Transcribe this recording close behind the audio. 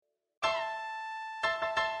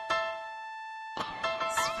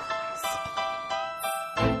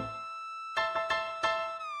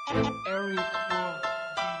very poor.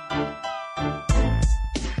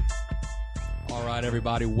 All right,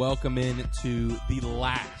 everybody, welcome in to the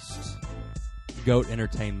last GOAT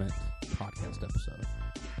Entertainment podcast episode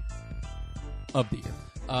of the year.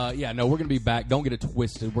 We're going to be back. Don't get it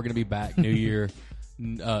twisted. We're going to be back. New year,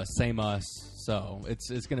 same us. So it's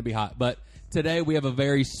going to be hot. But today we have a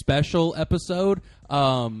very special episode.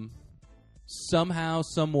 Somehow,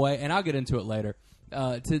 some way, and I'll get into it later.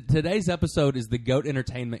 Today's episode is the GOAT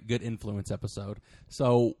Entertainment Good Influence episode.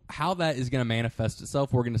 So how that is going to manifest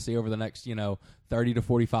itself, we're going to see over the next, 30 to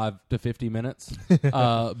 45 to 50 minutes.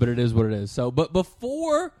 But it is what it is. So, but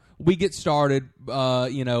before we get started, we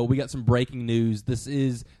got some breaking news. This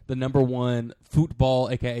is the -- football,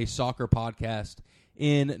 aka soccer podcast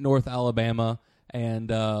in North Alabama. And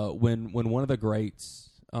when one of the greats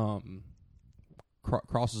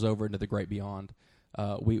crosses over into the great beyond,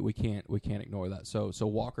 we can't ignore that. So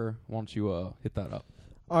Walker, why don't you hit that up?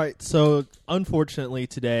 All right. So unfortunately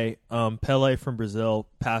today, Pelé from Brazil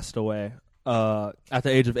passed away at the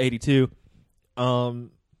age of 82.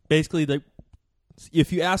 Basically,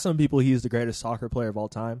 if you ask some people, he's the greatest soccer player of all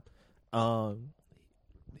time.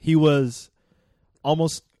 He was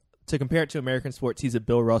almost, to compare it to American sports, he's a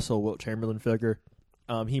Bill Russell, Wilt Chamberlain figure.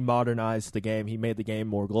 He modernized the game. He made the game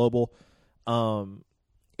more global.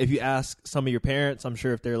 If you ask some of your parents, I'm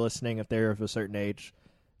sure if they're listening, if they're of a certain age,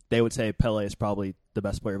 they would say Pelé is probably the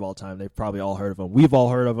best player of all time. They've probably all heard of him. We've all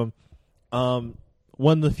heard of him.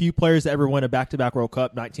 One of the few players that ever won a back-to-back World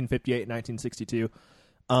Cup, 1958 and 1962.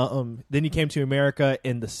 Then he came to America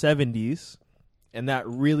in the 70s, and that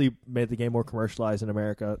really made the game more commercialized in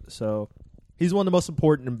America. So he's one of the most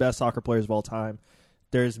important and best soccer players of all time.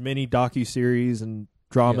 There's many docu-series and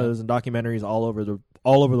dramas and documentaries all over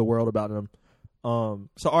the world about him. So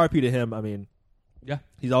RIP to him. I mean,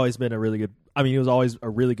 he's always been he was always a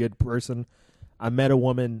really good person. I met a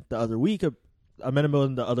woman the other week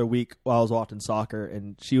while I was watching soccer,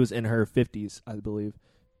 and she was in her 50s, I believe,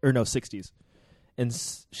 or no, 60s. And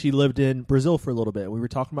she lived in Brazil for a little bit. We were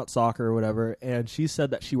talking about soccer or whatever, and she said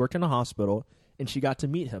that she worked in a hospital, and she got to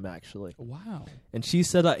meet him, actually. Wow. And she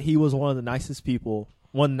said that he was one of the nicest people,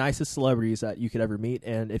 one of the nicest celebrities that you could ever meet,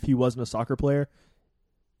 and if he wasn't a soccer player,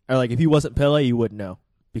 or if he wasn't Pelé, you wouldn't know,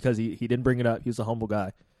 because he didn't bring it up. He was a humble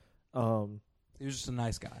guy. He was just a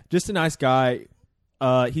nice guy. Just a nice guy.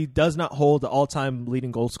 He does not hold the all-time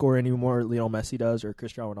leading goal scorer anymore. Lionel Messi does, or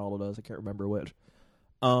Cristiano Ronaldo does. I can't remember which.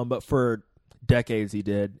 But for decades he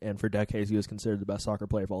did, and for decades he was considered the best soccer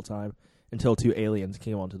player of all time until two aliens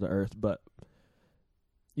came onto the earth. But,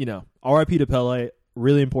 RIP to Pelé,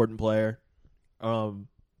 really important player.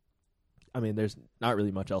 There's not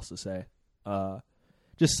really much else to say.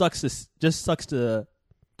 Just sucks to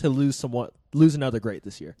lose another great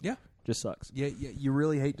this year. Yeah. Just sucks. Yeah, you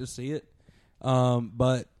really hate to see it.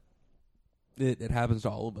 But it happens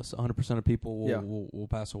to all of us. 100% of people will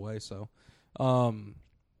pass away. So,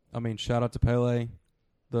 shout out to Pelé,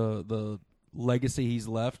 the legacy he's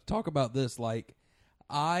left. Talk about this.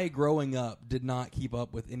 I, growing up, did not keep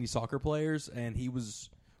up with any soccer players, and he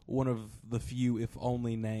was one of the few, if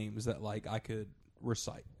only, names that I could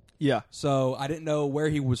recite. Yeah. So I didn't know where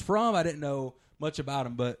he was from. I didn't know much about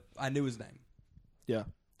him, but I knew his name. Yeah.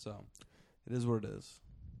 So it is what it is.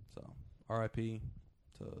 So R.I.P.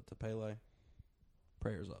 to Pelé.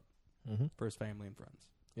 Prayers up for his family and friends.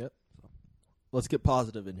 Yep. So. Let's get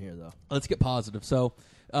positive in here, though. Let's get positive. So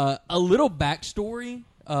a little backstory,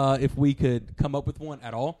 if we could come up with one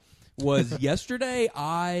at all, was yesterday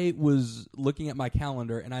I was looking at my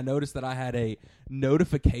calendar and I noticed that I had a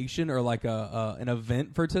notification or an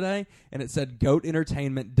event for today, and it said GOAT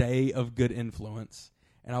Entertainment Day of Good Influence.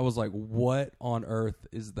 And I was like, what on earth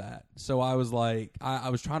is that? So I was like, I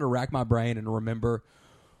was trying to rack my brain and remember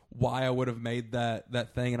why I would have made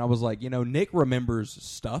that thing. And I was like, Nick remembers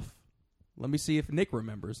stuff. Let me see if Nick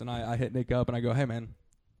remembers. And I hit Nick up and I go, hey, man,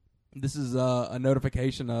 this is a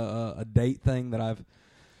notification, a date thing that I've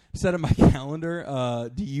set in my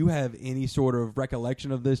calendar. Do you have any sort of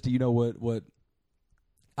recollection of this? Do you know what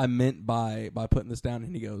I meant by putting this down?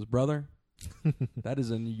 And he goes, brother, that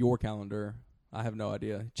is in your calendar. I have no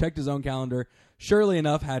idea. Checked his own calendar. Surely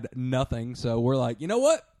enough, had nothing. So we're like, you know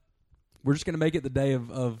what? We're just going to make it the day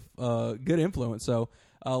of good influence. So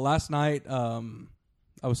last night,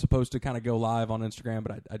 I was supposed to kind of go live on Instagram,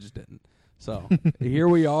 but I just didn't. So here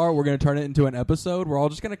we are. We're going to turn it into an episode. We're all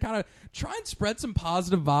just going to kind of try and spread some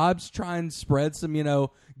positive vibes, try and spread some,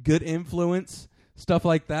 good influence, stuff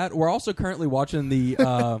like that. We're also currently watching the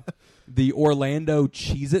Orlando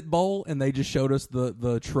Cheez-It Bowl, and they just showed us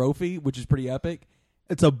the trophy, which is pretty epic.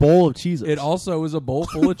 It's a bowl of Cheez-Its. It also is a bowl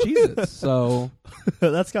full of Cheez-Its. So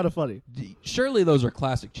That's kind of funny. surely those are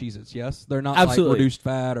classic Cheez-Its, yes? They're not Absolutely. like reduced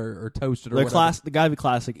fat or toasted or They're whatever. the gotta be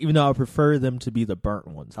classic. Even though I prefer them to be the burnt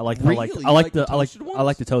ones. I like Really? I You like like the the toasted ones? I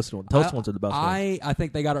like the toasted ones. Toasted ones are the best ones. I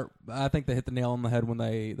think they got it. I think they hit the nail on the head when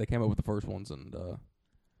they came up with the first ones, and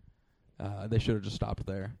they should have just stopped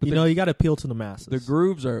there. But You got to appeal to the masses. the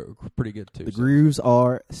grooves are pretty good too. The so grooves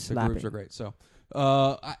are the slapping. grooves are great. So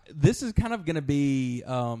this is kind of going to be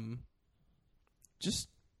just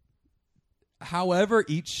however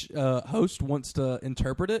each host wants to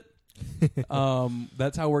interpret it.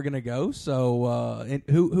 That's how we're going to go. So and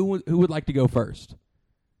who would like to go first?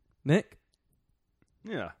 Nick?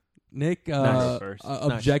 Yeah. Nick, Nice. First.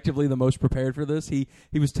 objectively the most prepared for this. He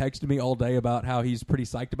was texting me all day about how he's pretty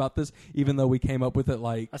psyched about this, even though we came up with it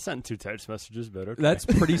like I sent 2 text messages, but okay. that's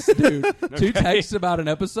pretty dude. 2 texts about an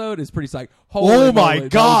episode is pretty psyched. Holy Oh moly, my that was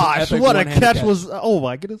gosh! an epic What a one-handed catch was! Oh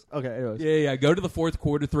my goodness. Okay. Anyways. Yeah. Go to the fourth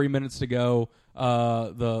quarter, 3 minutes to go.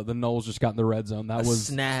 The Noles just got in the red zone. That was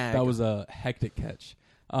snag. That was a hectic catch.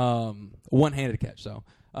 One-handed catch. So.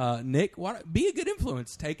 Nick, be a good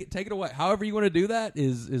influence. Take it away. However you want to do that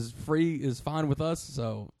is free, is fine with us.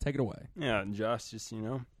 So take it away. Yeah, and Josh, just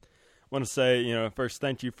want to say, first,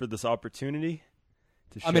 thank you for this opportunity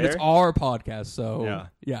to share. I mean, it's our podcast, so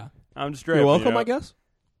yeah. I'm just grateful. You're welcome, I guess.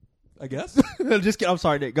 I guess. Just kidding. I'm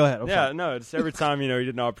sorry, Nick. Go ahead. I'm sorry. No, it's every time you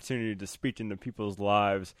get an opportunity to speak into people's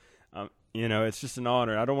lives. It's just an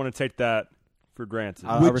honor. I don't want to take that for granted.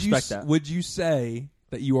 I respect that. Would you say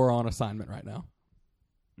that you are on assignment right now?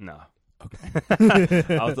 No. Okay.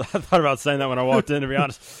 I thought about saying that when I walked in. To be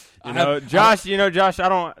honest, Josh. I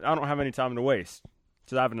don't have any time to waste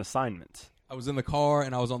because I have an assignment. I was in the car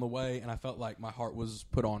and I was on the way, and I felt like my heart was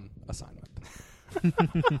put on assignment.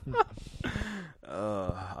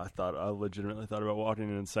 I legitimately thought about walking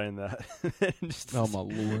in and saying that. Oh my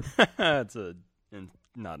lord! That's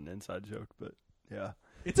not an inside joke, but yeah,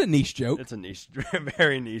 it's a niche joke. It's a niche,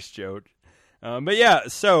 very niche joke. But yeah,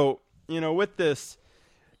 so with this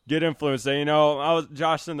good influence day,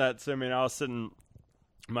 Josh sent that to me, and I was sitting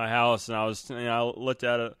in my house, and I looked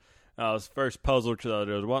at it. I was first puzzled because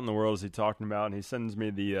I was, what in the world is he talking about? And he sends me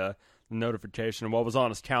the notification of what was on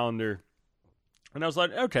his calendar, and I was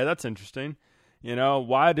like, okay, that's interesting.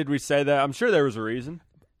 Why did we say that? I'm sure there was a reason.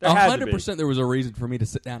 100% there was a reason for me to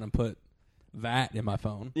sit down and put that in my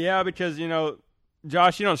phone. Yeah, because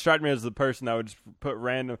Josh, you don't strike me as the person that would just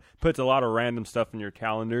puts a lot of random stuff in your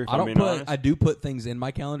calendar. I do put things in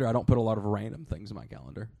my calendar. I don't put a lot of random things in my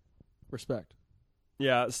calendar. Respect.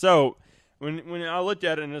 Yeah. So when I looked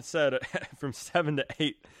at it and it said from 7 to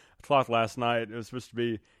 8 o'clock last night, it was supposed to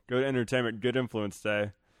be Good Entertainment, Good Influence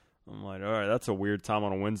Day. I'm like, all right, that's a weird time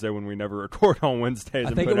on a Wednesday when we never record on Wednesdays.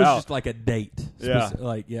 I think it was just like a date. Yeah.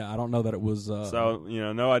 I don't know that it was. So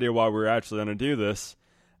no idea why we were actually going to do this.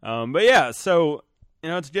 But yeah, so.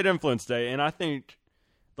 It's Good Influence Day, and I think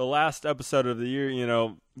the last episode of the year,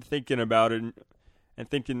 thinking about it and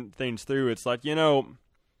thinking things through, it's like,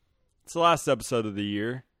 it's the last episode of the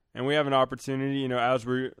year, and we have an opportunity, as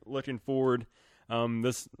we're looking forward,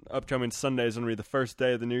 this upcoming Sunday is going to be the first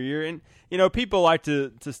day of the new year, and, people like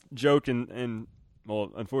to joke and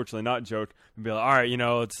well, unfortunately not joke, and be like, all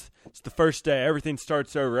right, it's the first day, everything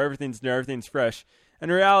starts over, everything's new, everything's fresh. In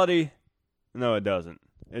reality, no, it doesn't.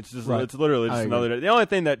 It's just It's literally just another day. The only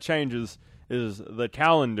thing that changes is the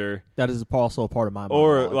calendar. That is also a part of my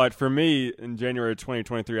Or monologue. like for me in January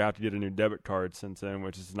 2023, I have to get a new debit card since then,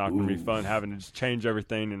 which is not going to be fun having to just change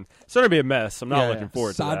everything, and it's going to be a mess. I'm not looking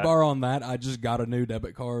forward to that. Sidebar on that, I just got a new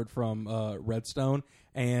debit card from Redstone,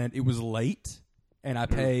 and it was late. And I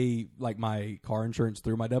pay like my car insurance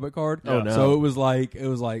through my debit card. Oh, no. So it was like,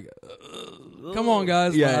 come on,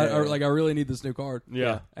 guys! I really need this new card.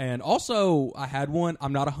 Yeah. And also, I had one.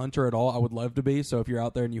 I'm not a hunter at all. I would love to be. So if you're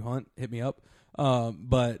out there and you hunt, hit me up.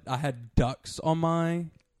 But I had ducks on my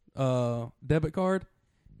debit card,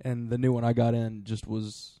 and the new one I got in just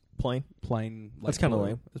was plain. Like, that's kind of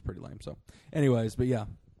lame. It's pretty lame. So, anyways, but yeah.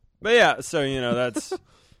 So that's.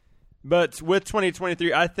 But with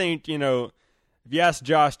 2023, I think if you ask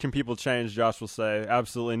Josh, can people change? Josh will say,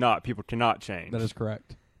 absolutely not. People cannot change. That is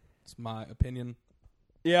correct. It's my opinion.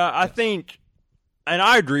 Yeah, I think, and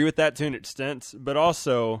I agree with that to an extent, but I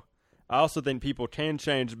also think people can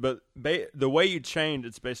change, but the way you change,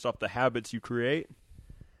 it's based off the habits you create.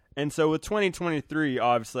 And so with 2023,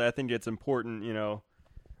 obviously, I think it's important,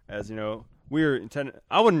 as, I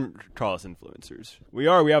wouldn't call us influencers. We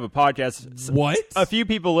have a podcast. What? A few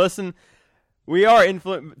people listen. We are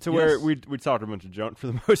influenced to where we talk a bunch of junk for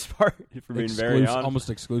the most part, if we're being very honest. Almost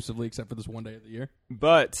exclusively, except for this one day of the year.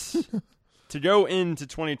 But to go into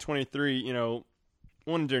 2023,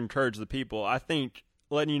 wanted to encourage the people. I think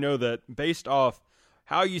letting you know that based off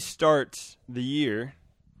how you start the year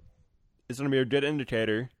is going to be a good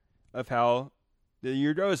indicator of how the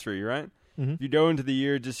year goes for you, right? Mm-hmm. If you go into the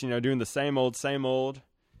year just, doing the same old,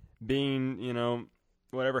 being,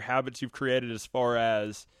 whatever habits you've created as far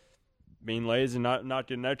as being lazy, not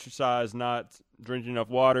getting exercise, not drinking enough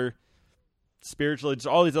water, spiritually, just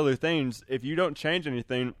all these other things, if you don't change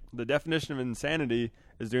anything, the definition of insanity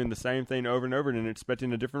is doing the same thing over and over and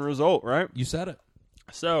expecting a different result, right? You said it.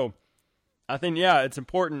 So I think, it's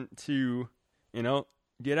important to,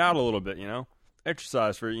 get out a little bit,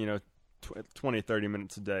 exercise for, 20, 30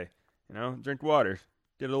 minutes a day, drink water,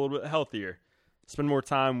 get a little bit healthier, spend more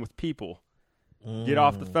time with people, get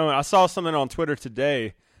off the phone. I saw something on Twitter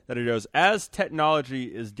today that it goes, as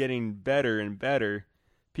technology is getting better and better,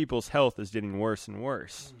 people's health is getting worse and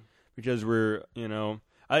worse because we're,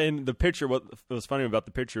 in the picture, what was funny about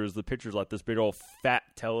the picture is the picture's like this big old fat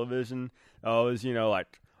television. Oh, it was,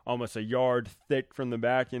 like almost a yard thick from the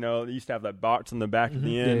back, they used to have that box on the back at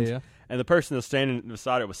the end. Yeah. And the person that's standing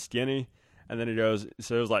beside it was skinny. And then it goes,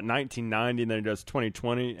 so it was like 1990, and then it goes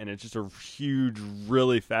 2020, and it's just a huge,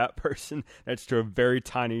 really fat person next to a very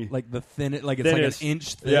tiny. Like the thinnest, like it's thinnest, like an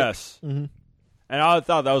inch thick. Yes. Mm-hmm. And I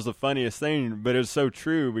thought that was the funniest thing, but it's so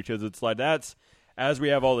true because it's like as we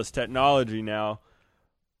have all this technology now,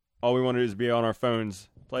 all we want to do is be on our phones,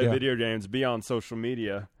 play video games, be on social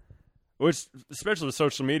media, which, especially with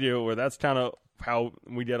social media, where that's kind of how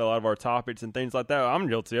we get a lot of our topics and things like that. I'm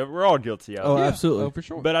guilty of it. We're all guilty of it. Oh, absolutely. Oh, for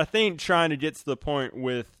sure. But I think trying to get to the point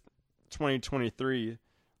with 2023,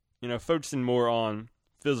 focusing more on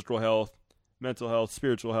physical health, mental health,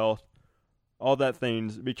 spiritual health, all that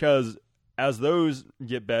things, because as those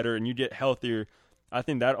get better and you get healthier, I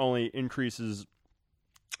think that only increases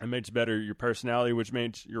and makes better your personality, which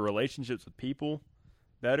makes your relationships with people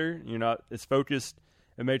better. You're not as focused.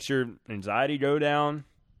 It makes your anxiety go down.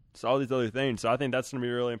 It's all these other things. So I think that's going to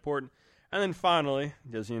be really important. And then finally,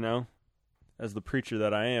 because, as the preacher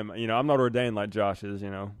that I am, I'm not ordained like Josh is,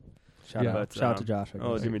 Shout out to Josh. I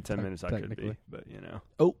Oh, guess. give me 10 minutes, I could be. Technically. But,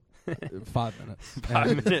 5 minutes.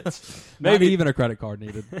 5 minutes. Maybe even a credit card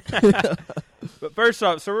needed. But first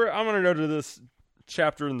off, I'm going to go to this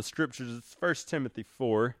chapter in the scriptures. It's 1 Timothy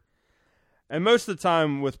 4. And most of the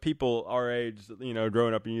time with people our age,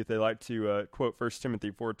 growing up in youth, they like to quote 1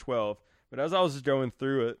 Timothy 4:12. But as I was just going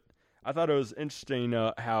through it, I thought it was interesting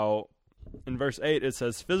how in verse 8 it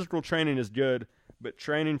says, physical training is good, but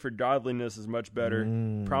training for godliness is much better,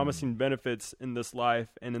 promising benefits in this life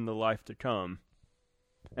and in the life to come.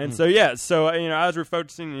 And so as we're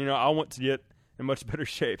focusing, I want to get in much better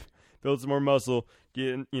shape, build some more muscle,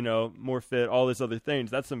 get, more fit, all these other things.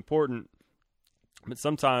 That's important. But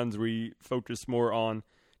sometimes we focus more on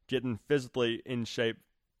getting physically in shape,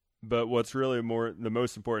 but what's really the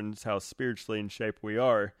most important is how spiritually in shape we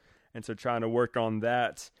are. And so trying to work on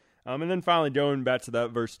that. And then finally going back to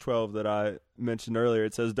that verse 12 that I mentioned earlier,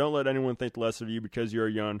 it says, don't let anyone think less of you because you are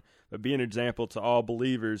young, but be an example to all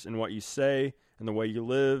believers in what you say and the way you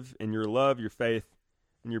live, in your love, your faith,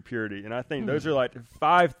 and your purity. And I think those are like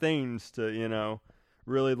 5 things to,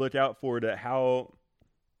 really look out for, to how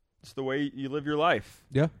it's the way you live your life.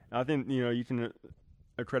 Yeah. I think, you can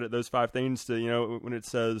accredit those 5 things to, when it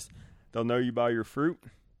says they'll know you by your fruit.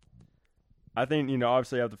 I think,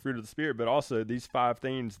 obviously you have the fruit of the Spirit, but also these 5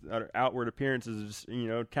 things that are outward appearances, just,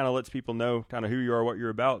 kind of lets people know kind of who you are, what you're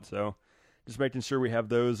about. So just making sure we have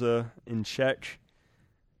those in check.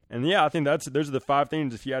 And I think those are the 5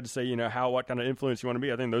 things. If you had to say, what kind of influence you want to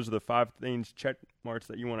be, I think those are the 5 things, check marks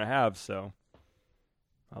that you want to have. So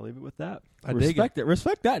I'll leave it with that. I dig it.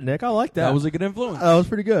 Respect that, Nick. I like that. That was a good influence. That was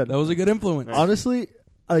pretty good. That was a good influence. Honestly,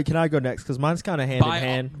 can I go next? Because mine's kind of hand in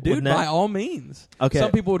hand. with Dude, Nick. by all means. Okay.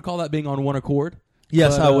 Some people would call that being on one accord.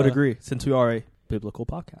 Yes, but, I would agree. Since we are a biblical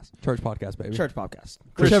podcast, Church podcast, baby. church podcast,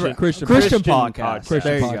 Christian Whichever- Christian podcast. podcast. There you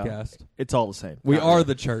Christian go. podcast. It's all the same. We are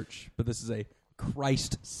the church, but this is a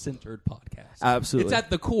Christ-centered podcast. Absolutely. It's at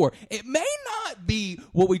the core. It may not be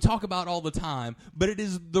what we talk about all the time, but it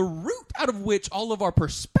is the root out of which all of our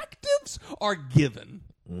perspectives are given.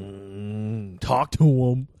 Talk to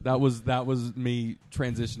him. That was me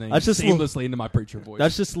transitioning That's just seamlessly into my preacher voice.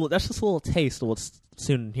 That's just a little taste of what's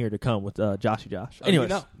soon here to come with Joshy Josh.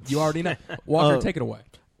 Anyways, you already know. Walker, take it away.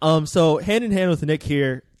 So hand in hand with Nick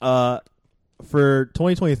here, for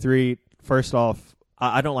 2023. First off,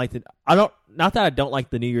 I don't like not that I don't like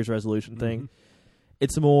the New Year's resolution thing.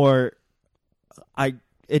 It's more,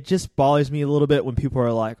 it just bothers me a little bit when people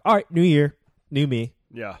are like, all right, new year, new me.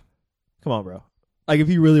 Yeah. Come on, bro. Like, if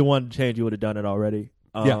you really wanted to change, you would have done it already.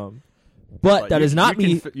 Yeah. But that is not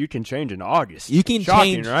me. You can change in August. You can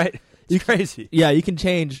Shocking, change, right? It's crazy. Yeah, you can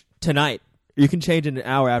change tonight. You can change in an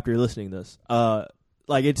hour after you're listening to this.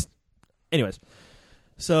 Anyways.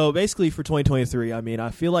 So basically for 2023, I mean,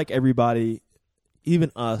 I feel like everybody,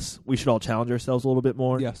 even us, we should all challenge ourselves a little bit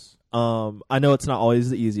more. Yes. I know it's not always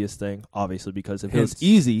the easiest thing, obviously, because if it was Hence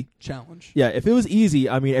easy, challenge. yeah, if it was easy,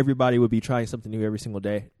 I mean, everybody would be trying something new every single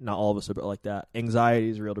day. Not all of us are but like that. Anxiety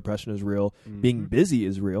is real. Depression is real. Being busy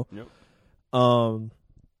is real. Yep.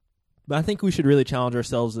 But I think we should really challenge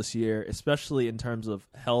ourselves this year, especially in terms of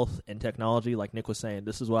health and technology. Like Nick was saying,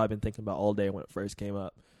 this is what I've been thinking about all day when it first came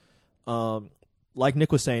up. Like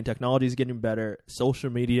Nick was saying, technology is getting better. Social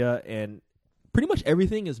media and pretty much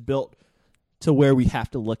everything is built to where we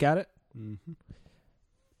have to look at it. Mm-hmm.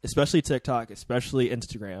 Especially TikTok, especially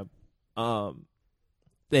Instagram.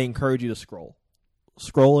 They encourage you to scroll.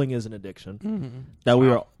 Scrolling is an addiction that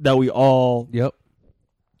we all. Yep.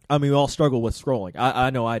 I mean, we all struggle with scrolling. I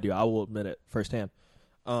know I do. I will admit it firsthand.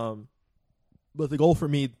 But the goal for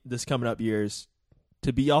me this coming up year is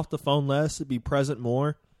to be off the phone less, to be present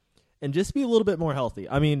more, and just be a little bit more healthy.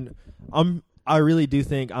 I mean, I really do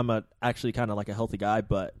think I'm actually kind of like a healthy guy,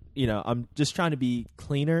 but I'm just trying to be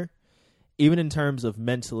cleaner, even in terms of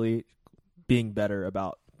mentally being better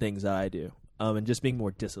about things that I do, and just being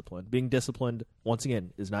more disciplined. Being disciplined, once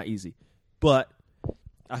again, is not easy, but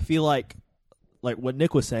I feel like what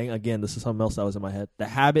Nick was saying, again, this is something else that was in my head. The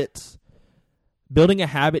habits, building a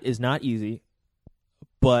habit is not easy,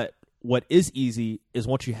 but what is easy is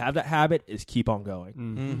once you have that habit is keep on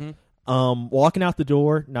going. Mm-hmm. Walking out the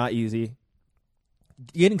door, not easy.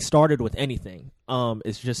 Getting started with anything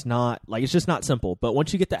is just not, it's just not simple. But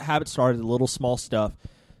once you get that habit started, the little small stuff,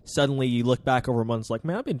 suddenly you look back over months like,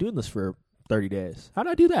 man, I've been doing this for 30 days. How did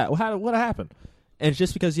I do that? What happened? And it's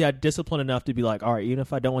just because you had discipline enough to be like, all right, even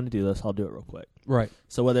if I don't want to do this, I'll do it real quick. Right.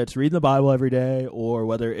 So whether it's reading the Bible every day or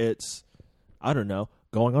whether it's, I don't know,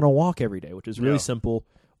 going on a walk every day, which is really simple,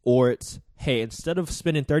 or it's, hey, instead of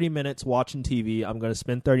spending 30 minutes watching TV, I'm going to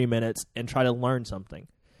spend 30 minutes and try to learn something,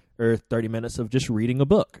 or 30 minutes of just reading a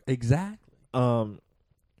book. Exactly. And,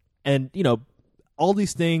 all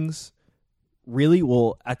these things really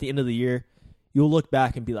will, at the end of the year, you'll look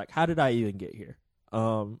back and be like, how did I even get here?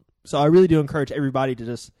 So I really do encourage everybody to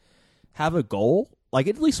just have a goal, like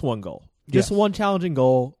at least one goal, just one challenging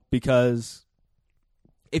goal, because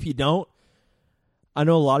if you don't, I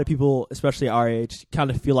know a lot of people, especially our age,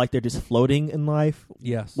 kind of feel like they're just floating in life.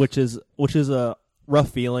 Yes. Which is a rough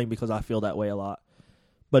feeling because I feel that way a lot.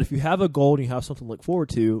 But if you have a goal and you have something to look forward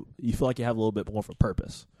to, you feel like you have a little bit more of a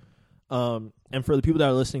purpose. And for the people that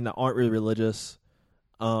are listening that aren't really religious,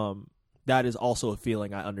 that is also a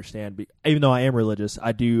feeling I understand. Even though I am religious,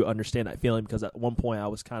 I do understand that feeling because at one point I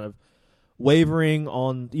was kind of wavering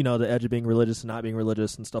on, the edge of being religious and not being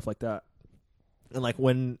religious and stuff like that.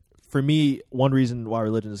 And for me, one reason why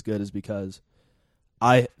religion is good is because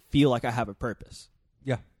I feel like I have a purpose.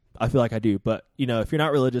 Yeah. I feel like I do. But, if you're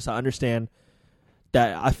not religious, I understand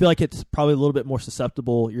that I feel like it's probably a little bit more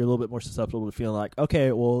susceptible. You're a little bit more susceptible to feeling like,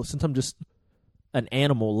 okay, well, since I'm just an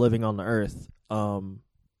animal living on the earth,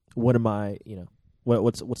 what am I,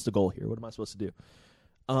 what's the goal here? What am I supposed to do?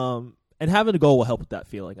 And having a goal will help with that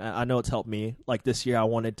feeling. I know it's helped me. Like this year, I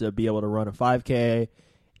wanted to be able to run a 5K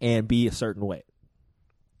and be a certain weight.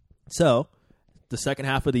 So the second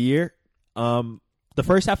half of the year, the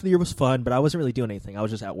first half of the year was fun, but I wasn't really doing anything. I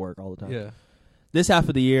was just at work all the time. Yeah. This half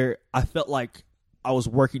of the year, I felt like I was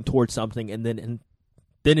working towards something, and then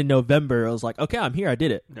in November, I was like, okay, I'm here. I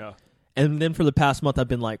did it. Yeah. And then for the past month, I've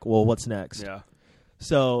been like, well, what's next? Yeah.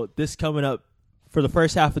 So this coming up, for the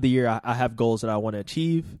first half of the year, I have goals that I want to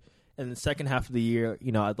achieve. And the second half of the year,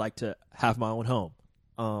 I'd like to have my own home.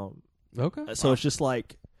 Okay. So it's just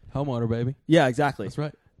like, homeowner, baby. yeah, exactly. That's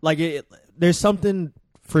right. Like there's something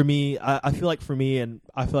for me. I feel like for me, and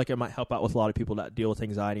I feel like it might help out with a lot of people that deal with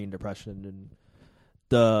anxiety and depression and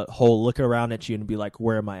the whole look around at you and be like,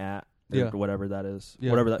 where am I at? Yeah. Or whatever that is, Yeah.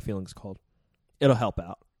 whatever that feeling's called. It'll help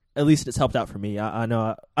out. At least it's helped out for me. I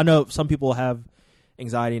know some people have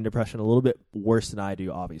anxiety and depression a little bit worse than I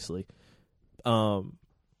do, obviously. But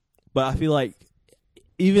I feel like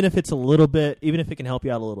even if it's a little bit, even if it can help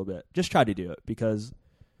you out a little bit, just try to do it because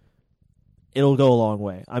it'll go a long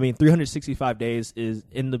way. I mean, 365 days is,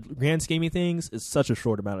 in the grand scheme of things, is such a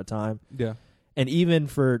short amount of time. Yeah. And even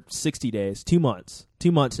for 60 days, 2 months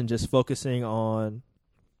and just focusing on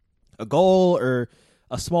a goal or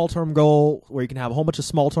a small-term goal where you can have a whole bunch of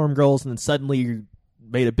small-term goals and then suddenly you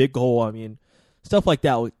made a big goal. I mean, stuff like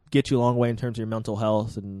that will get you a long way in terms of your mental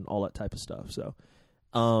health and all that type of stuff. So,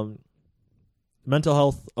 mental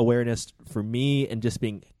health awareness for me and just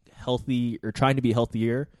being healthy or trying to be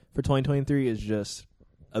healthier for 2023 is just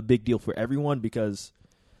a big deal for everyone because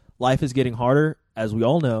life is getting harder, as we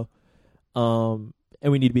all know, and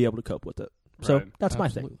we need to be able to cope with it. So Right. that's my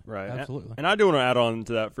Absolutely. thing. Right. Absolutely. And I do want to add on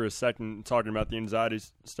to that for a second, talking about the anxiety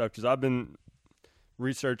stuff, because I've been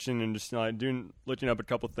researching and just looking up a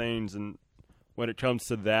couple things, and when it comes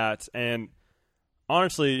to that, and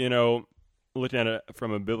honestly, looking at it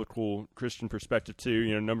from a biblical Christian perspective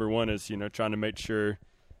too, number one is trying to make sure,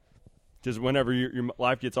 because whenever your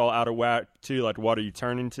life gets all out of whack too, like what are you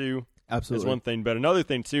turning to? Absolutely. Is one thing, but another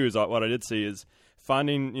thing too is what I did see is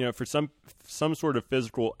finding for some sort of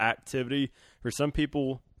physical activity. For some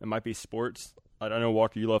people, it might be sports. I know,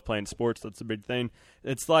 Walker, you love playing sports. That's a big thing.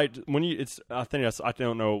 It's like when I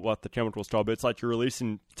don't know what the chemical's called, but it's like you're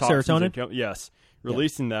releasing toxins. Serotonin? Yes,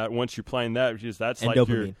 releasing that once you're playing that, because that's and like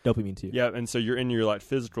dopamine too. yeah, and so you're in your like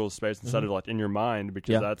physical space instead of like in your mind,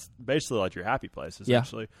 because Yeah. that's basically like your happy place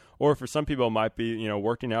essentially. Or for some people, it might be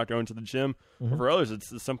working out, going to the gym. Or for others,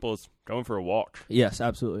 it's as simple as going for a walk. Yes,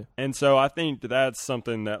 absolutely. And so I think that's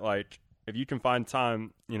something that, like, if you can find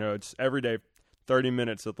time, it's every day, 30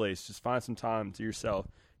 minutes at least, just find some time to yourself,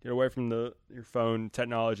 get away from your phone,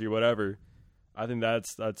 technology, whatever. I think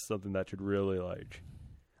that's something that should really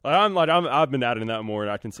I've been adding that more,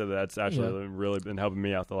 and I can say that's actually really been helping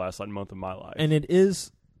me out the last month of my life. And it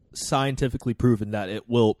is scientifically proven that it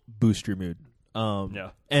will boost your mood. Yeah.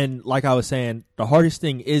 And like I was saying, the hardest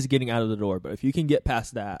thing is getting out of the door. But if you can get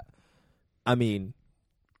past that, I mean,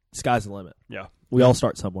 sky's the limit. Yeah. We all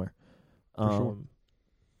start somewhere. sure.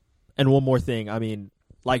 And one more thing. I mean,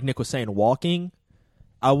 like Nick was saying, walking.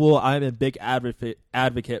 I'm a big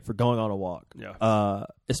advocate for going on a walk. Yeah.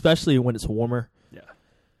 Especially when it's warmer. Yeah.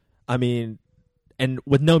 I mean, and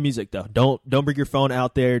with no music though. Don't bring your phone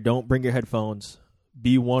out there. Don't bring your headphones.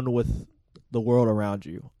 Be one with the world around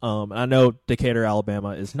you. I know Decatur, Alabama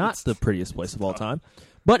is not the prettiest place of all time,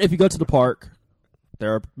 but if you go to the park,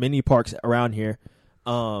 there are many parks around here.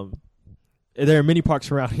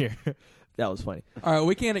 That was funny. All right,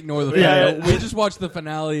 we can't ignore the Yeah, fact that we just watched the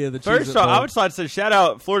finale of the First Cheez-It off, Bowl. I would like to say shout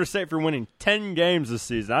out Florida State for winning 10 games this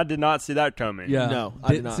season. I did not see that coming. Yeah, No, I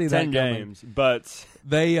did didn't not. see that 10 coming. games, but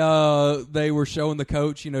They were showing the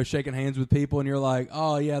coach, shaking hands with people, and you're like,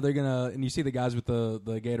 oh yeah, they're gonna. And you see the guys with the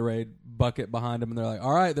Gatorade bucket behind them, and they're like,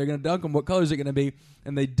 all right, they're gonna dunk them. What color is it gonna be?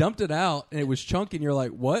 And they dumped it out, and it was chunky. And you're like,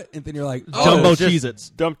 what? And then you're like, oh, Jumbo it's just Cheez-Its.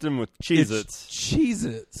 dumped him with Cheez-Its.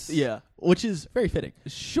 Cheez-Its. Yeah, which is very fitting.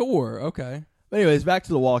 Sure. Okay. But anyways, back to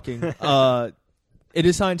the walking. It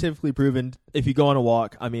is scientifically proven if you go on a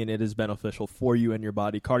walk, I mean, it is beneficial for you and your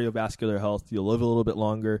body. Cardiovascular health, you'll live a little bit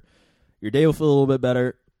longer. Your day will feel a little bit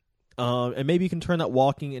better. And maybe you can turn that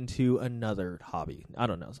walking into another hobby. I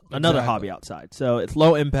don't know. Another Exactly. hobby outside. So it's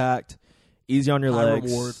low impact, easy on your High legs.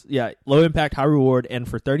 reward. Yeah, low impact, high reward. And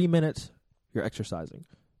for 30 minutes, you're exercising.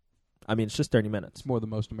 I mean, it's just 30 minutes. It's more than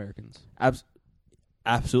most Americans.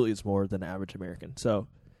 Absolutely, it's more than the average American. So,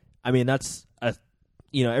 I mean,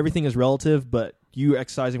 everything is relative, but you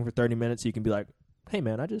exercising for 30 minutes, you can be like, hey,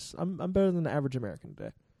 man, I'm better than the average American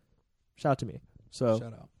today. Shout out to me. So,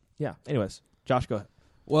 Shout out. yeah. Anyways, Josh, go ahead.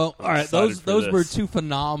 Well, all right. excited Those for were this. two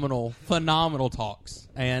phenomenal talks,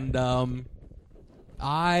 and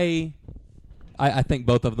I think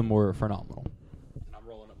both of them were phenomenal. And I'm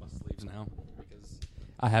rolling up my sleeves now because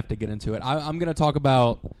I have to get into it. I'm going to talk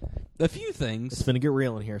about a few It's things. going to get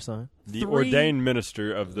real in here, son. The Three- ordained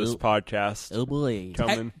minister of this podcast. Oh, boy.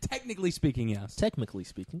 Coming. Technically speaking, yes. Technically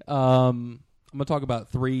speaking. I'm going to talk about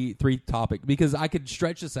three topics because I could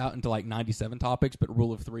stretch this out into like 97 topics, but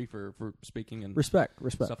rule of three for speaking and Respect.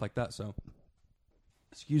 stuff like that. So,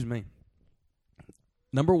 excuse me.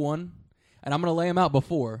 Number one, and I'm going to lay them out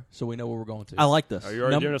before so we know where we're going to. I like this. Oh, you're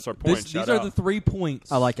already giving us our points. These Shout are out. the 3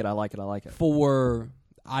 points. I like it. For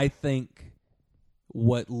I think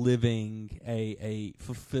what living a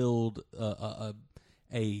fulfilled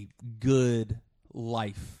a good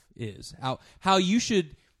life is. How you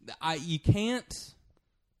should. You can't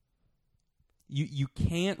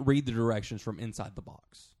read the directions from inside the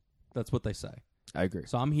box. That's what they say. I agree.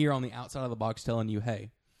 So I'm here on the outside of the box telling you, hey,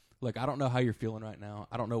 look, I don't know how you're feeling right now.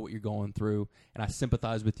 I don't know what you're going through, and I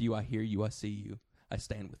sympathize with you. I hear you. I see you. I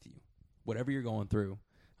stand with you. Whatever you're going through,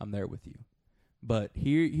 I'm there with you. But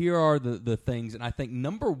here are the things, and I think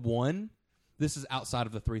number one, this is outside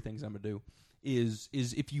of the three things I'm going to do, is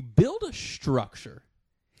if you build a structure,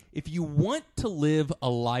 if you want to live a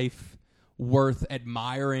life worth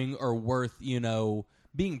admiring or worth,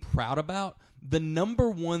 being proud about, the number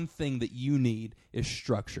one thing that you need is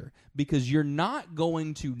structure, because you're not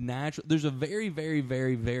going to there's a very, very,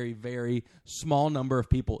 very, very, very small number of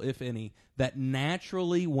people, if any, that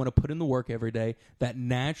naturally want to put in the work every day, that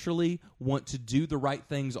naturally want to do the right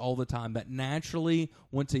things all the time, that naturally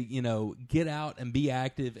want to, get out and be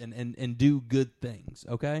active and do good things,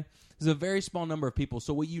 okay? There's a very small number of people.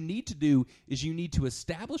 So what you need to do is you need to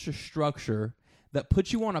establish a structure that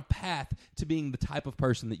puts you on a path to being the type of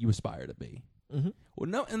person that you aspire to be. Mm-hmm. Well,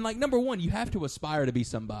 no, and number one, you have to aspire to be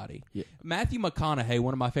somebody. Yeah. Matthew McConaughey,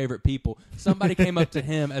 one of my favorite people, somebody came up to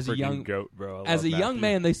him as a young goat, bro. young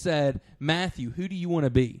man. They said, "Matthew, who do you want to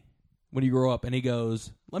be when you grow up?" And he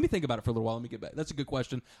goes, "Let me think about it for a little while. Let me get back. That's a good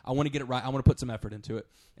question. I want to get it right. I want to put some effort into it."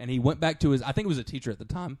 And he went back to I think it was a teacher at the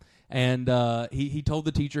time, and he told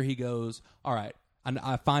the teacher, he goes, "All right,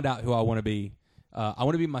 I find out who I want to be. I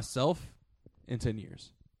want to be myself in 10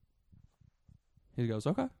 years." He goes,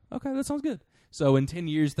 okay, that sounds good. So in 10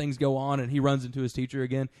 years, things go on, and he runs into his teacher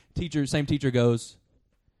again. Same teacher goes,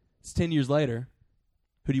 it's 10 years later,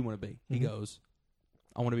 who do you want to be? Mm-hmm. He goes,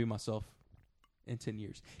 I want to be myself in 10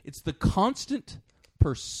 years. It's the constant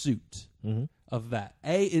pursuit of that.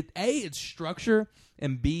 It's structure,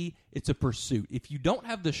 and B, it's a pursuit. If you don't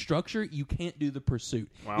have the structure, you can't do the pursuit.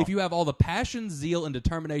 Wow. If you have all the passion, zeal, and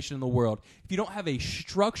determination in the world, if you don't have a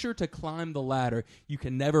structure to climb the ladder, you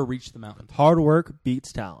can never reach the mountain. Hard work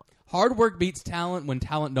beats talent. Hard work beats talent when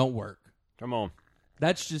talent don't work. Come on.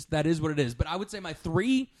 That is what it is. But I would say my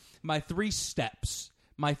three steps,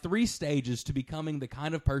 my 3 stages to becoming the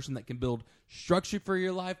kind of person that can build structure for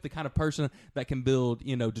your life, the kind of person that can build,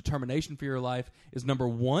 determination for your life, is number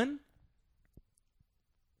 1.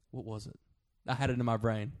 What was it? I had it in my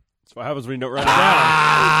brain. That's what happens when you don't write it down.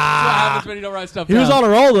 That's what happens when you don't write stuff down. He was on a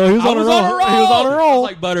roll, though. He was on a roll. He was on a I roll.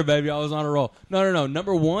 was like butter, baby. I was on a roll. No.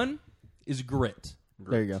 Number 1 is grit.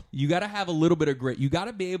 There you go. You got to have a little bit of grit. You got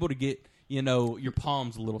to be able to get, your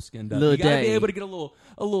palms a little skinned up. Little You got to be day. able to get a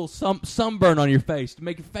little sunburn on your face to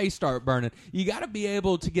make your face start burning. You got to be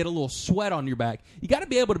able to get a little sweat on your back. You got to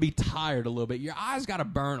be able to be tired a little bit. Your eyes got to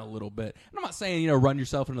burn a little bit. And I'm not saying, run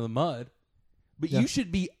yourself into the mud, but you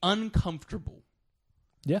should be uncomfortable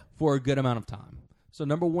for a good amount of time. So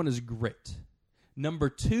number 1 is grit. Number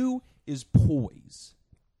 2 is poise.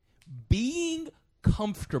 Being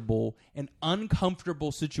comfortable in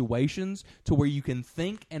uncomfortable situations to where you can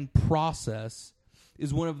think and process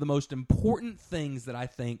is one of the most important things that I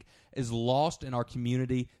think is lost in our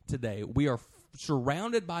community today. We are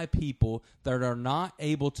surrounded by people that are not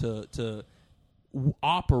able to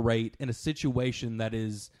operate in a situation that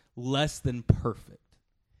is less than perfect.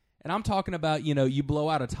 And I'm talking about, you blow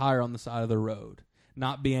out a tire on the side of the road,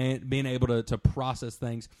 not being able to process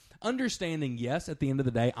things. Understanding, yes, at the end of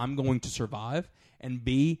the day, I'm going to survive. And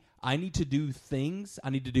B, I need to do things.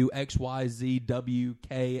 I need to do X, Y, Z, W,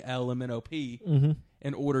 K, L, M, N, O, P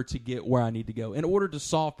in order to get where I need to go, in order to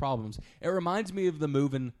solve problems. It reminds me of the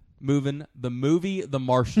movie The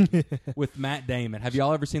Martian with Matt Damon. Have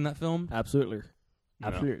y'all ever seen that film? Absolutely. No.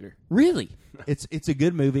 Absolutely. Really? It's a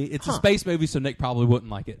good movie. It's a space movie, so Nick probably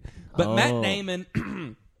wouldn't like it. But Matt Damon,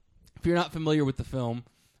 if you're not familiar with the film,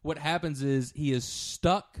 what happens is he is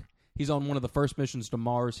stuck. He's on one of the first missions to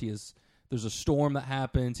Mars. There's a storm that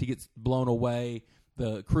happens. He gets blown away.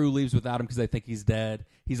 The crew leaves without him because they think he's dead.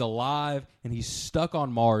 He's alive, and he's stuck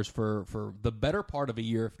on Mars for the better part of a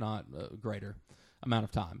year, if not a greater amount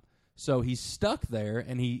of time. So he's stuck there,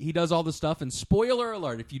 and he does all this stuff. And spoiler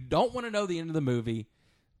alert, if you don't want to know the end of the movie,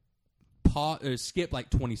 skip like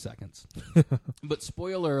 20 seconds. But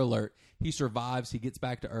spoiler alert, he survives. He gets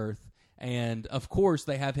back to Earth. And, of course,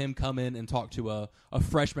 they have him come in and talk to a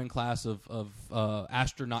freshman class of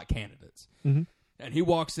astronaut candidates. Mm-hmm. And he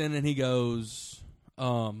walks in and he goes,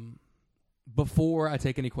 before I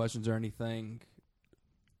take any questions or anything,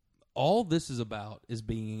 all this is about is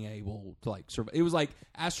being able to, survive. It was like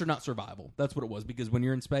astronaut survival. That's what it was. Because when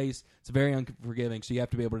you're in space, it's very unforgiving, so you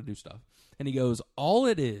have to be able to do stuff. And he goes, all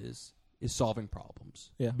it is solving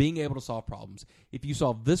problems. Yeah. Being able to solve problems. If you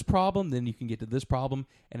solve this problem, then you can get to this problem,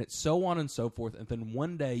 and it's so on and so forth, and then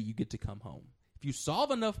one day you get to come home. If you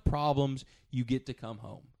solve enough problems, you get to come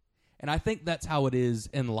home. And I think that's how it is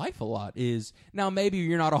in life a lot. Is now maybe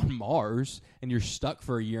you're not on Mars and you're stuck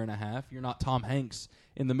for a year and a half. You're not Tom Hanks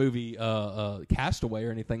in the movie Castaway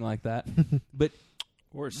or anything like that. But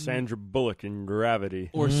or Sandra Bullock in Gravity.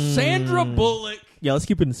 Or Sandra Bullock. Yeah, let's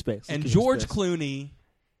keep it in space. And George Clooney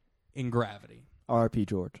in Gravity. R.I.P.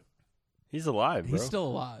 George. He's alive, bro. He's still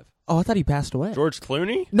alive. Oh, I thought he passed away. George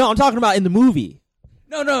Clooney? No, I'm talking about in the movie.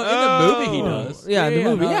 No, in the movie he does. Yeah, in the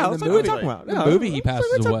movie. Yeah, in the movie. talking about. In the movie he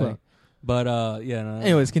passes away. But yeah. No,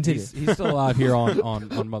 Anyways, continue. He's still alive here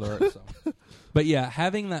on Mother Earth. So. But yeah,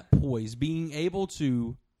 having that poise, being able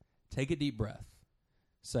to take a deep breath,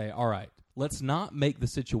 say, all right, let's not make the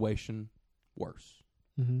situation worse,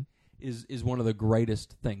 is one of the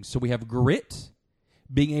greatest things. So we have grit,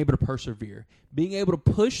 being able to persevere, being able to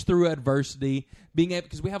push through adversity,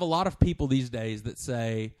 because we have a lot of people these days that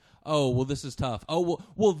say, oh, well, this is tough. Oh,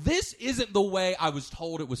 well, this isn't the way I was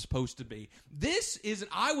told it was supposed to be. This isn't,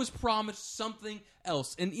 I was promised something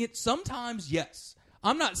else. And sometimes, yes,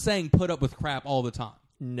 I'm not saying put up with crap all the time.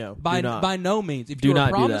 No, by no means. If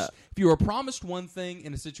you were promised one thing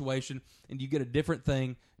in a situation and you get a different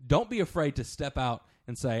thing, don't be afraid to step out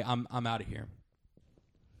and say, I'm out of here.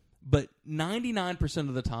 But 99%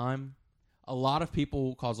 of the time, a lot of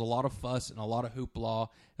people cause a lot of fuss and a lot of hoopla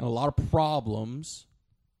and a lot of problems.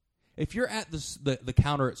 If you're at the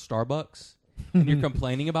counter at Starbucks and you're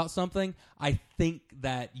complaining about something, I think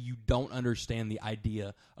that you don't understand the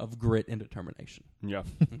idea of grit and determination. Yeah.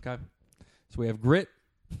 Okay? So we have grit,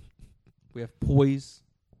 we have poise,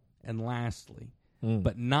 and lastly,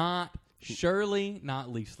 but not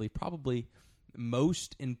leastly, probably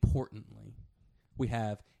most importantly, we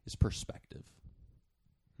have is perspective.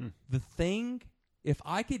 The thing, if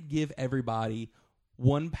I could give everybody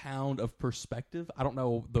 1 pound of perspective, I don't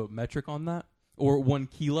know the metric on that, or 1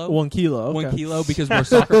 kilo. 1 kilo. Okay. 1 kilo because we're a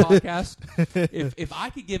soccer podcast. If I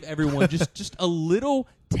could give everyone just a little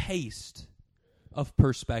taste of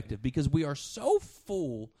perspective, because we are so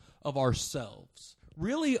full of ourselves.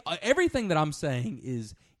 Really, everything that I'm saying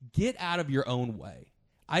is get out of your own way.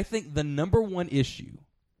 I think the number one issue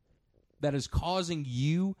that is causing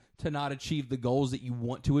you to not achieve the goals that you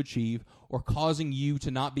want to achieve, or causing you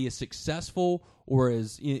to not be as successful or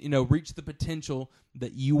as reach the potential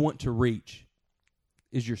that you want to reach,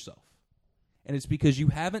 is yourself. And it's because you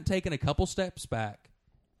haven't taken a couple steps back,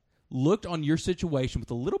 looked on your situation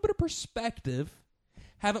with a little bit of perspective,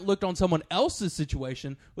 haven't looked on someone else's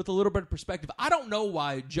situation with a little bit of perspective. I don't know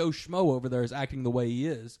why Joe Schmo over there is acting the way he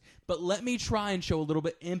is, but let me try and show a little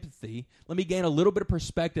bit of empathy. Let me gain a little bit of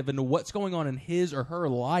perspective into what's going on in his or her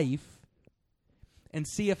life and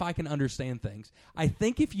see if I can understand things. I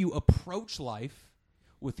think if you approach life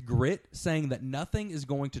with grit, saying that nothing is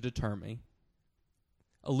going to deter me,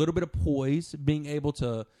 a little bit of poise, being able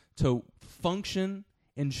to function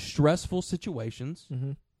in stressful situations,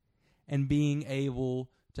 and being able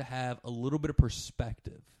to have a little bit of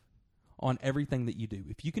perspective on everything that you do.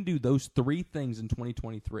 If you can do those 3 things in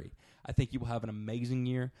 2023, I think you will have an amazing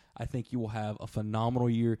year. I think you will have a phenomenal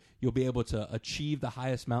year. You'll be able to achieve the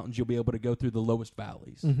highest mountains. You'll be able to go through the lowest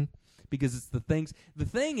valleys. Because it's the things. The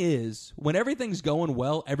thing is, when everything's going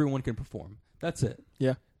well, everyone can perform. That's it.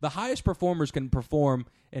 Yeah. The highest performers can perform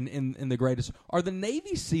in the greatest. Are the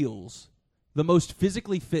Navy SEALs the most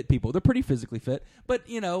physically fit people? They're pretty physically fit, but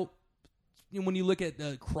when you look at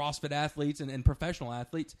CrossFit athletes and professional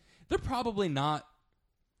athletes, they're probably not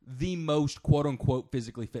the most quote-unquote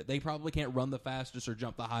physically fit. They probably can't run the fastest or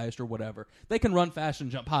jump the highest or whatever. They can run fast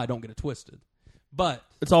and jump high, don't get it twisted. But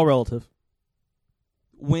it's all relative.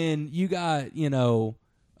 When you got,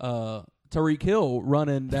 Tyreek Hill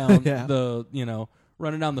running down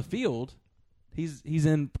running down the field, he's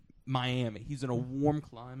in Miami. He's in a warm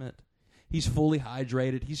climate. He's fully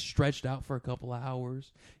hydrated. He's stretched out for a couple of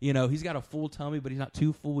hours. He's got a full tummy, but he's not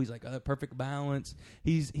too full. He's like perfect balance.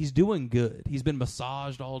 He's doing good. He's been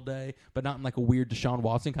massaged all day, but not in like a weird Deshaun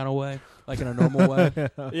Watson kind of way, like in a normal way.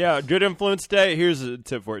 Yeah, good influence day. Here's a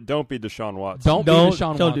tip for it: don't be Deshaun Watson. Don't be Deshaun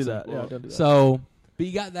Watson. Don't do that. Yeah, don't do that. So, but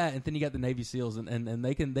you got that, and then you got the Navy SEALs, and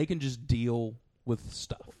they can just deal with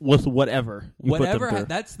stuff. With whatever.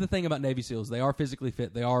 That's the thing about Navy SEALs. They are physically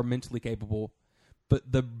fit. They are mentally capable. But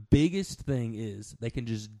the biggest thing is they can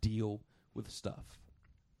just deal with stuff.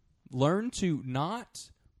 Learn to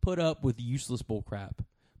not put up with useless bull crap,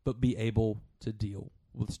 but be able to deal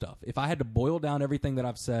with stuff. If I had to boil down everything that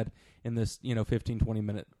I've said in this 15,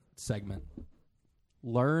 20-minute segment,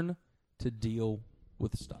 learn to deal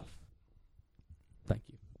with stuff. Thank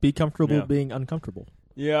you. Be comfortable being uncomfortable.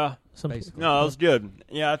 Yeah. Basically. No, that was good.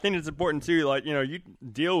 Yeah, I think it's important, too. Like, you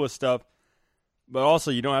deal with stuff, but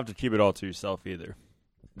also you don't have to keep it all to yourself either.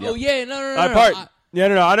 Oh, yeah. No. I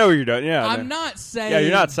know what you're doing. Yeah, I'm not saying,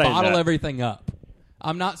 you're not saying bottle that. everything up.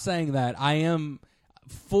 I'm not saying that. I am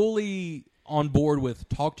fully on board with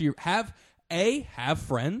talk to your have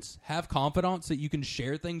friends, have confidants that you can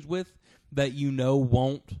share things with that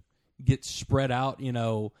won't get spread out,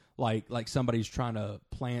 like somebody's trying to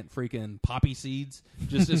plant freaking poppy seeds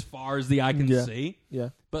just as far as the eye can see. Yeah.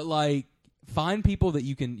 But find people that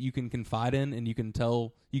you can confide in and you can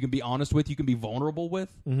be honest with, you can be vulnerable with.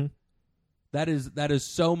 That is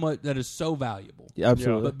so much. That is so valuable. Yeah,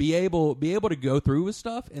 absolutely. But be able to go through with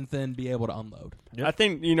stuff and then be able to unload. Yep. I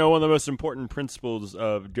think, one of the most important principles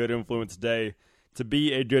of Good Influence Day, to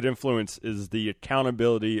be a good influence, is the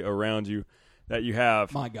accountability around you that you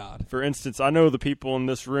have. My God. For instance, I know the people in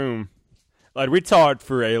this room, like we talked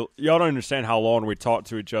y'all don't understand how long we talked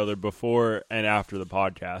to each other before and after the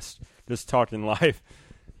podcast, just talking life.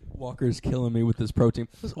 Walker's killing me with this protein.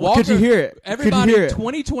 Well, could you hear it? Everybody, Could you hear it?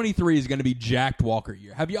 2023 is going to be jacked Walker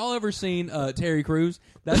year. Have y'all ever seen Terry Crews?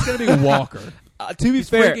 That's going to be Walker. To be He's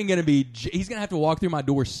fair, freaking going to be. He's going to have to walk through my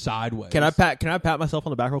door sideways. Can I pat myself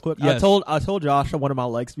on the back real quick? Yes. I told Josh I wanted my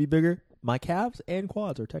legs to be bigger. My calves and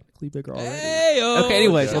quads are technically bigger already. Hey, Okay,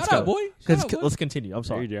 anyways, Shut let's up, go. boy. Shut up, boy. Let's continue. I'm There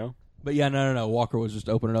sorry. you go. But yeah, no. Walker was just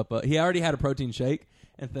opening up. He already had a protein shake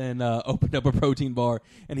and then opened up a protein bar,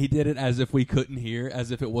 and he did it as if we couldn't hear,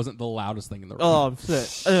 as if it wasn't the loudest thing in the room. Oh, I'm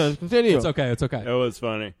sick. Continue. It's okay. It's okay. It was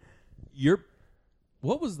funny.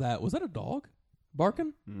 What was that? Was that a dog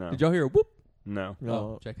barking? No. Did y'all hear a whoop? No. No.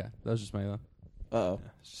 Oh, JK. That was just me though. Uh-oh.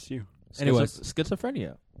 It's just you. Anyways.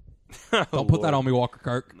 Schizophrenia. Don't put that on me, Walker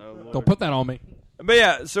Kirk. No, Lord. Don't put that on me. But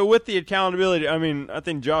yeah, so with the accountability, I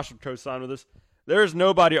think Josh would co-sign with this. There's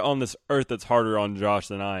nobody on this earth that's harder on Josh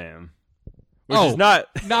than I am. Which is not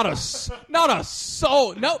not a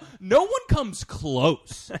soul. No one comes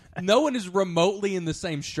close. No one is remotely in the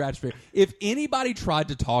same stratosphere. If anybody tried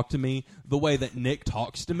to talk to me the way that Nick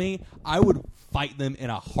talks to me, I would fight them in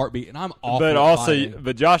a heartbeat. And I'm awful.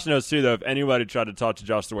 But Josh knows too, though, if anybody tried to talk to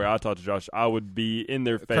Josh the way I talk to Josh, I would be in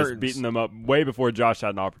their face, Curtains. beating them up way before Josh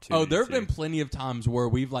had an opportunity. Oh, there have been plenty of times where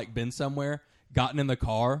we've been somewhere, gotten in the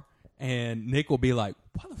car, and Nick will be like,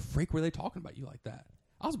 "Why the freak were they talking about you like that?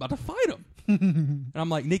 I was about to fight him." And I'm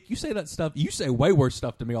like, "Nick, you say that stuff. You say way worse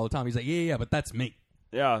stuff to me all the time." He's like, "Yeah, but that's me.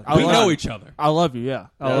 Yeah, We know each other." I love you. Yeah.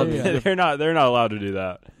 I love you. They're not allowed to do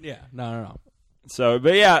that. Yeah, no. So,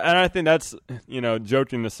 but yeah, and I think that's,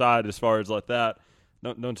 joking aside as far as like that,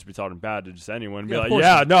 don't just be talking bad to just anyone. Be Yeah, of like, course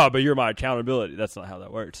yeah, not. no, but you're my accountability. That's not how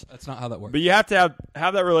that works. That's not how that works. But you have to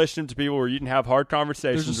have that relationship to people where you can have hard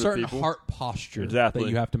conversations There's a certain with people. heart posture Exactly. that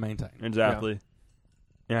you have to maintain. Exactly.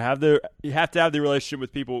 You have to have the relationship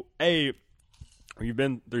with people. You've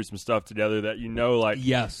been through some stuff together that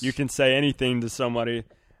Yes. you can say anything to somebody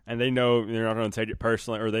and they know you're not going to take it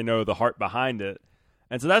personally, or they know the heart behind it.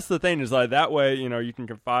 And so that's the thing, is that way, you can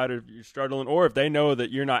confide if you're struggling, or if they know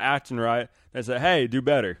that you're not acting right, they say, "Hey, do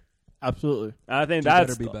better." Absolutely. And I think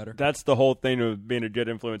be better. that's the whole thing of being a good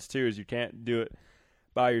influence too, is you can't do it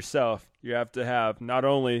by yourself. You have to have not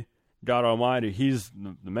only God Almighty, He's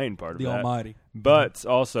the main part of The that, Almighty. but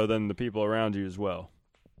also then the people around you as well.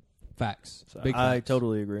 Facts. So Big facts. I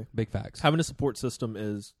totally agree. Big facts. Having a support system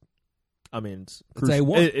is, it's It's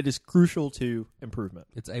A1. It is crucial to improvement.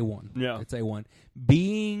 It's A1. Yeah. It's A1.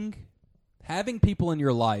 Having people in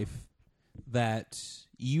your life that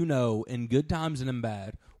in good times and in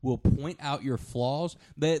bad, will point out your flaws.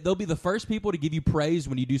 They'll be the first people to give you praise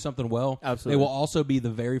when you do something well. Absolutely. They will also be the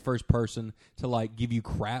very first person to give you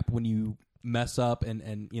crap when you mess up and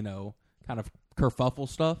kind of kerfuffle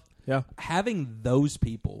stuff. Yeah. Having those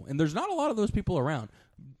people, and there's not a lot of those people around.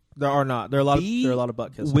 There are not. There are a lot of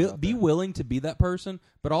butt kissers. Be willing to be that person,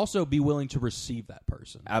 but also be willing to receive that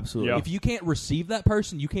person. Absolutely. Yeah. If you can't receive that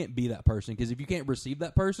person, you can't be that person. Because if you can't receive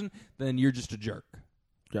that person, then you're just a jerk.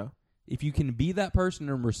 Yeah. If you can be that person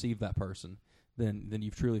and receive that person, then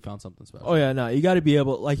you've truly found something special. Oh yeah, no. You got to be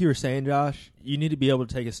able, like you were saying, Josh. You need to be able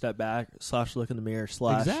to take a step back, / look in the mirror, /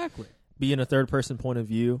 Exactly. be in a third person point of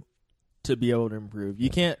view to be able to improve.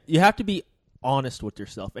 You have to be honest with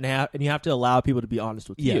yourself, and you have to allow people to be honest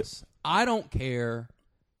with you. Yes. I don't care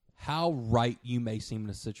how right you may seem in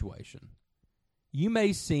a situation. You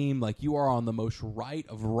may seem like you are on the most right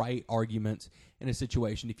of right arguments in a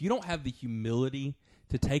situation. If you don't have the humility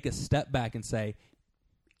to take a step back and say,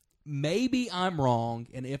 maybe I'm wrong,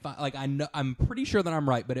 and if I know, I'm pretty sure that I'm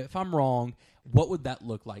right, but if I'm wrong, what would that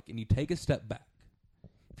look like? And you take a step back.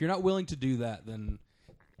 If you're not willing to do that, then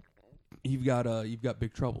you've got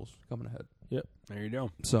big troubles coming ahead. Yep. There you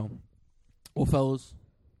go. So, well, fellas,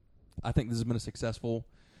 I think this has been a successful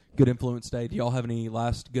Good Influence Day. Do y'all have any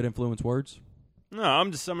last Good Influence words? No,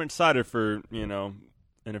 I'm excited for, in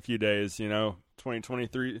a few days,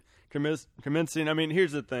 2023 commencing. I mean,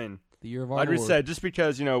 here's the thing. The year of our Like we Lord. said, just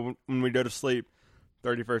because, when we go to sleep,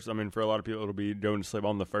 31st, for a lot of people, it'll be going to sleep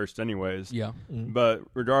on the 1st anyways. Yeah. Mm-hmm. But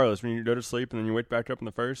regardless, when you go to sleep and then you wake back up on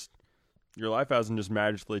the 1st, your life hasn't just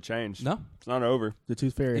magically changed. No. It's not over. The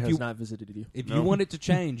Tooth Fairy If has you- not visited you. If No. you want it to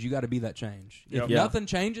change, you got to be that change. If Yep. Yeah. nothing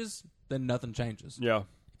changes, then nothing changes. Yeah.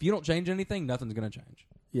 If you don't change anything, nothing's going to change.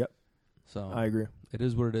 Yep. So I agree. it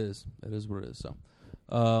is what it is. It is what it is. So,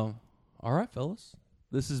 all All right, fellas.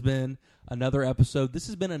 This has been another episode. This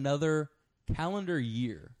has been another calendar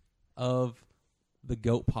year of the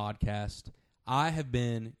GOAT podcast. I have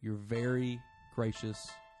been your very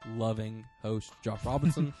gracious, loving host, Josh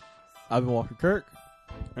Robinson. I've been Walker Kirk.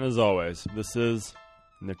 And as always, this is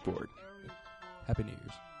Nick Board. Happy New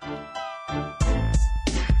Year's.